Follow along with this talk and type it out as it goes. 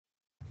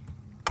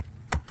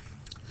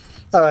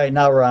All right,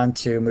 now we're on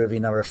to movie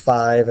number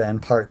 5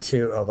 and part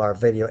 2 of our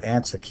video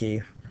answer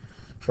key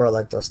for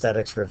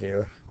electrostatics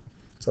review.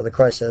 So the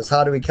question is,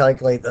 how do we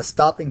calculate the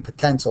stopping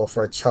potential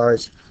for a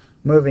charge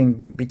moving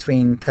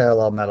between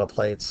parallel metal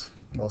plates?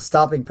 Well,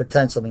 stopping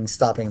potential means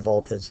stopping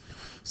voltage.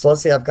 So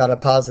let's say I've got a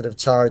positive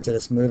charge that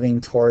is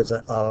moving towards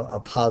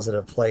a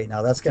positive plate.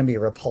 Now that's going to be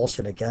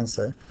repulsion against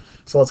it.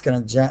 So it's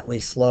going to gently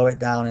slow it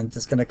down and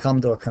it's going to come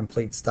to a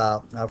complete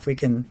stop. Now if we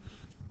can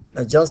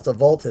adjust the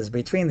voltage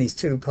between these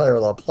two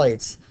parallel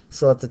plates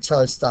so that the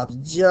charge stops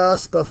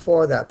just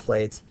before that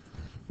plate,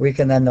 we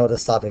can then know the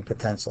stopping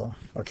potential.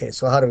 Okay,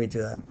 so how do we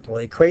do that? We'll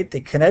equate the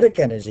kinetic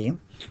energy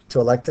to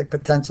electric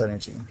potential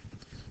energy.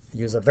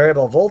 Use a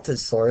variable voltage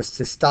source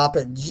to stop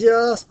it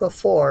just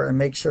before and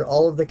make sure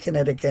all of the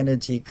kinetic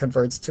energy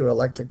converts to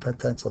electric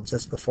potential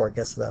just before it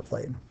gets to that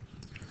plate.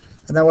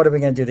 And then what are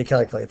we going to do to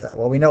calculate that?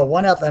 Well, we know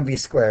 1/2 mv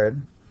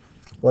squared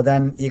will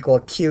then equal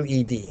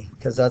QED,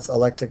 because that's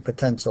electric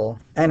potential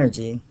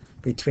energy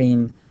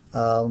between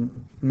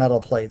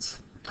metal plates.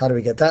 How do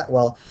we get that?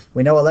 Well,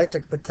 we know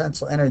electric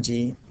potential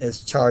energy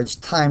is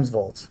charge times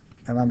volts.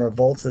 Remember,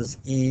 volts is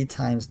E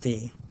times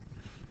D.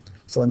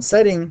 So in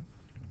setting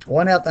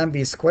 1/2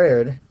 mv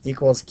squared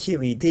equals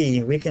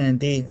QED, we can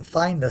indeed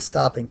find the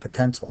stopping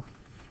potential.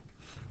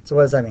 So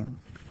what does that mean?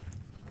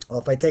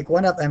 Well, if I take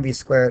 1/2 mv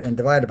squared and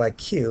divide it by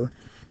Q,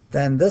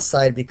 then this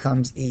side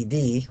becomes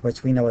ED,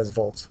 which we know is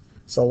volts.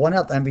 So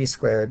 1/2 mv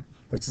squared,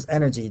 which is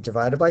energy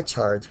divided by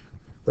charge,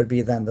 would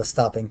be then the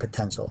stopping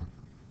potential.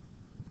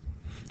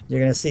 You're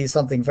going to see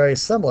something very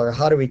similar.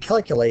 How do we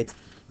calculate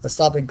the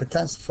stopping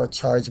potential for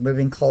charge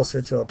moving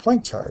closer to a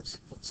point charge?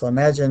 So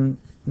imagine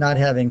not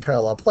having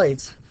parallel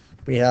plates.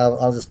 We have,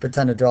 I'll just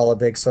pretend to draw a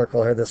big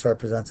circle here. This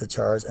represents a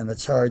charge, and the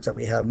charge that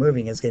we have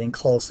moving is getting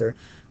closer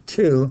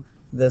to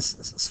this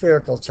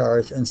spherical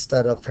charge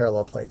instead of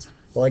parallel plates.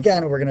 Well,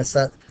 again, we're going to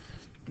set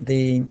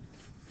the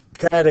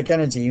kinetic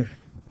energy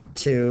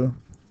to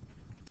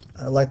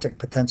electric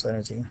potential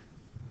energy.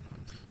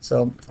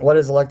 So what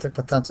is electric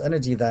potential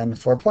energy then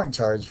for a point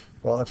charge?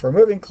 Well, if we're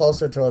moving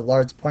closer to a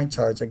large point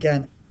charge,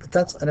 again,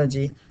 potential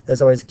energy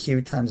is always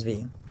Q times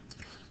V.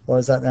 What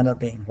does that end up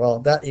being? Well,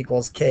 that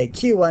equals K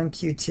Q1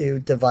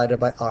 Q2 divided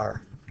by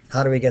R.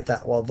 How do we get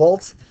that? Well,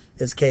 volts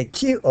is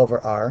KQ over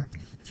R.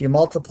 If you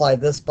multiply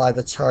this by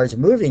the charge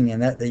moving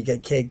in it, then you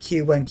get K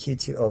Q1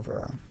 Q2 over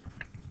R.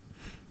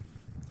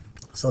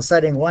 So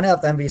setting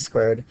 1/2 mv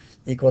squared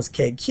equals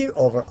KQ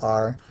over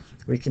R,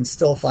 we can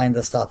still find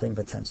the stopping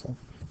potential.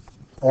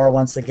 Or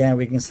once again,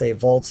 we can say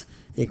volts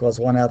equals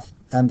 1/2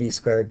 mv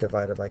squared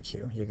divided by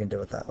Q. You can do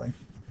it that way.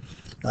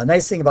 Now, the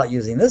nice thing about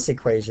using this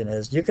equation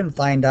is you can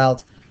find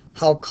out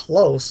how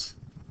close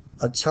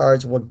a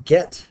charge will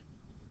get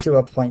to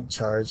a point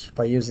charge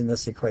by using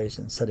this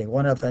equation. Setting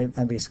 1/2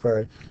 mv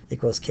squared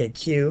equals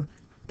KQ,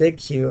 big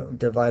Q,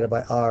 divided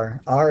by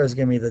R. R is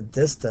going to be the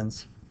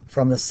distance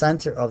from the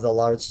center of the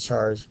large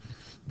charge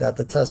that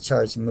the test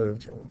charge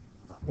moved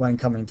when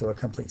coming to a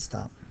complete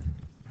stop.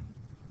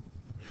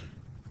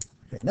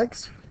 Okay,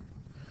 next.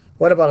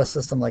 What about a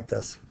system like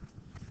this?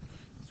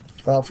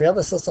 Well, if we have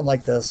a system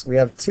like this, we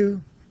have two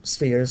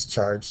spheres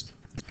charged.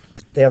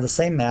 They have the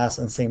same mass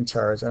and same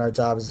charge, and our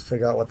job is to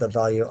figure out what the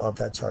value of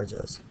that charge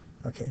is.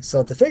 Okay,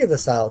 so to figure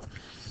this out,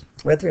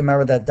 we have to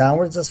remember that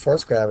downwards is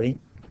force gravity,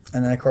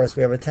 and then of course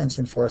we have a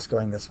tension force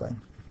going this way.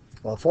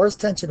 Well, force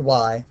tension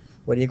Y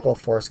would equal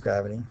force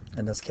gravity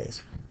in this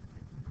case.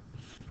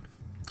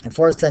 And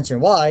force tension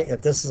Y,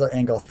 if this is our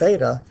angle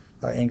theta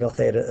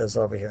is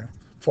over here.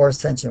 Force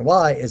tension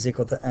Y is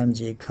equal to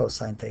mg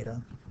cosine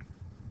theta.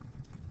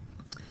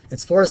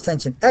 It's force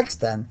tension X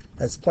then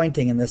that's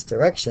pointing in this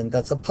direction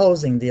that's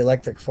opposing the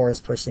electric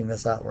force pushing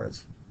this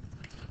outwards.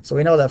 So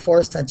we know that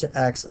force tension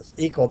X is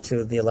equal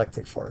to the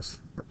electric force.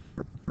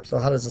 So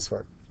how does this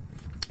work?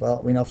 Well,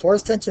 we know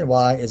force tension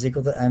Y is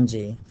equal to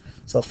mg.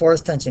 So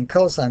force tension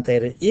cosine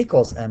theta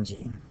equals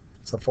mg.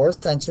 So force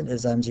tension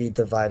is mg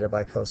divided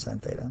by cosine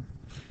theta.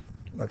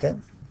 Okay?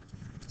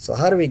 So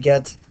how do we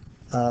get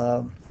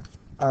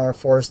our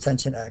force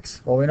tension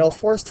X? Well, we know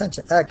force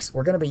tension X,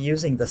 we're going to be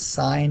using the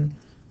sine,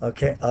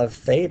 okay, of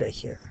theta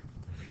here.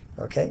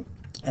 Okay?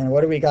 And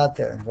what do we got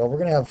there? Well, we're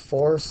going to have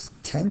force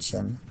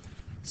tension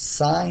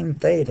sine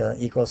theta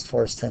equals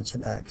force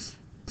tension X.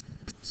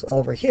 So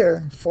over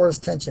here, force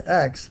tension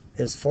X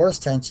is force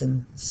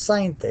tension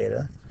sine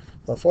theta.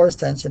 Well, force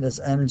tension is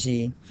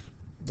mg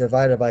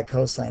divided by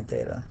cosine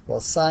theta. Well,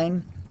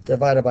 sine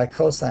divided by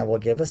cosine will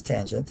give us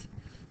tangent.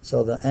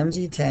 So the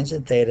mg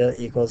tangent theta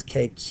equals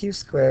kq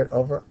squared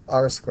over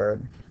r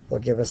squared will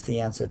give us the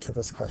answer to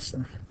this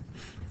question.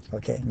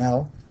 Okay,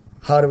 now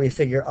how do we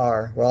figure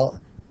r? Well,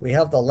 we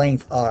have the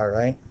length r,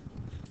 right?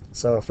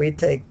 So if we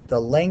take the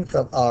length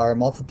of r,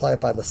 multiply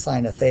it by the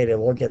sine of theta,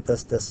 we'll get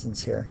this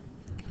distance here.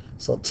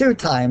 So 2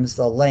 times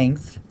the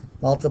length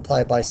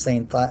multiplied by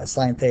sine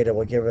theta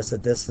will give us the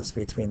distance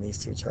between these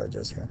two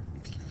charges here.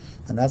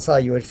 And that's how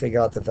you would figure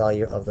out the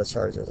value of the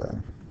charges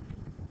there.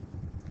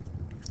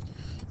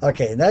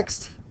 Okay,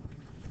 next,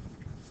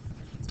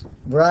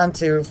 we're on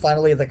to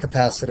finally the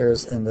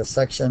capacitors in this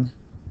section.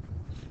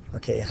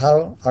 Okay,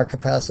 how are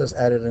capacitors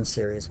added in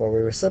series? Well, we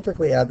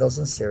reciprocally add those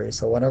in series,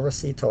 so 1 over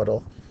C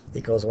total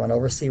equals 1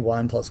 over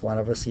C1 plus 1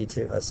 over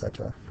C2,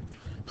 etc.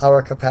 How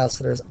are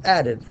capacitors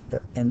added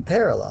in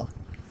parallel?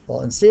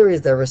 Well, in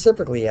series, they're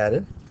reciprocally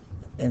added.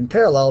 In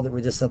parallel,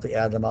 we just simply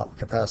add them up.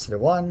 Capacitor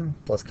 1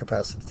 plus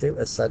capacitor 2,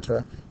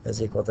 etc.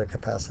 is equal to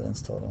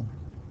capacitance total.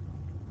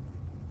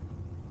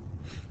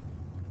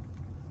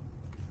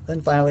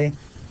 Then finally,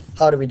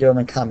 how do we do them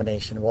in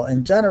combination? Well,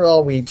 in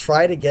general, we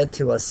try to get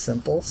to a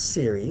simple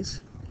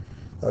series.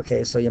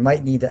 Okay, so you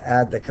might need to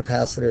add the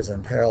capacitors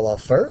in parallel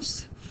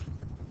first.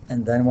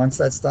 And then once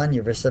that's done,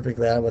 you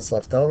reciprocally add what's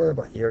left over.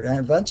 But your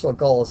eventual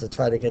goal is to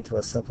try to get to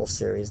a simple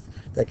series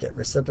that get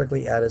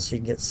reciprocally added so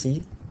you can get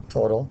C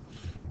total.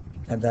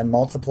 And then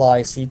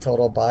multiply C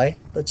total by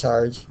the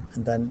charge.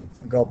 And then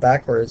go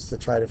backwards to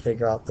try to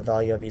figure out the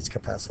value of each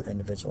capacitor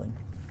individually.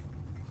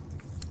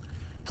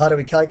 How do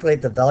we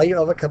calculate the value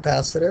of a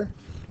capacitor?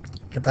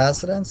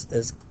 Capacitance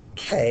is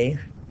K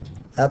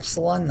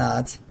epsilon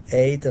naught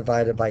A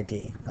divided by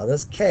D. Now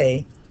this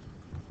K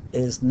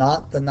is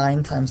not the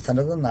 9 times 10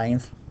 to the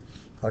 9th.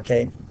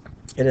 Okay,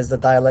 it is the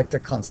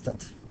dielectric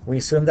constant. We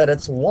assume that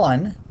it's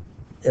 1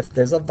 if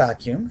there's a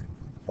vacuum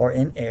or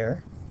in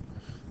air.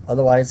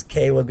 Otherwise,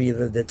 K will be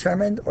either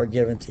determined or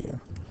given to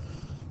you.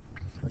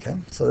 Okay,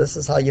 so this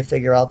is how you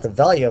figure out the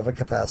value of a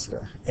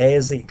capacitor. A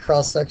is the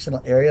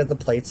cross-sectional area of the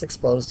plates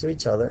exposed to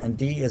each other, and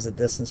D is the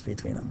distance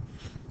between them.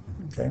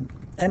 Okay,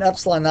 and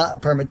epsilon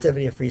naught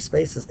permittivity of free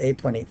space is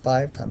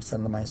 8.85 times 10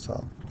 to the minus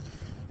 12.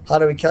 How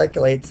do we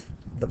calculate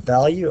the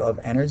value of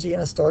energy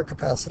in a stored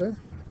capacitor?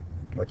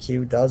 Well,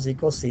 Q does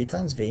equal C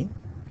times V.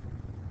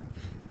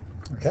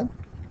 Okay,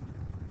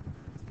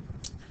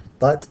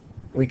 but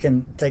we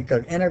can take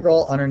an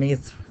integral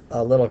underneath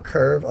a little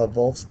curve of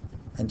volts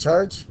and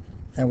charge,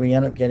 and we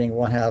end up getting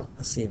 1/2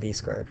 CV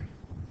squared.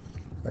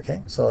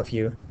 Okay, so if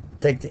you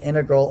take the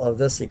integral of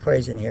this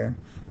equation here,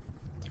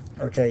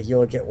 okay,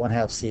 you'll get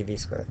 1/2 CV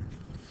squared.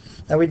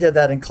 And we did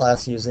that in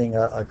class using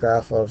a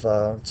graph of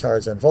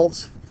charge and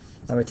volts,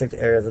 and we took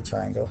the area of the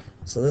triangle.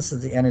 So this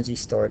is the energy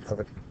stored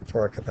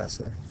for a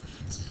capacitor.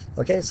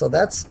 Okay, so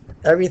that's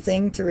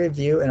everything to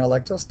review in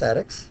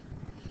electrostatics.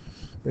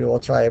 We will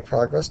try a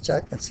progress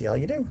check and see how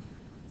you do.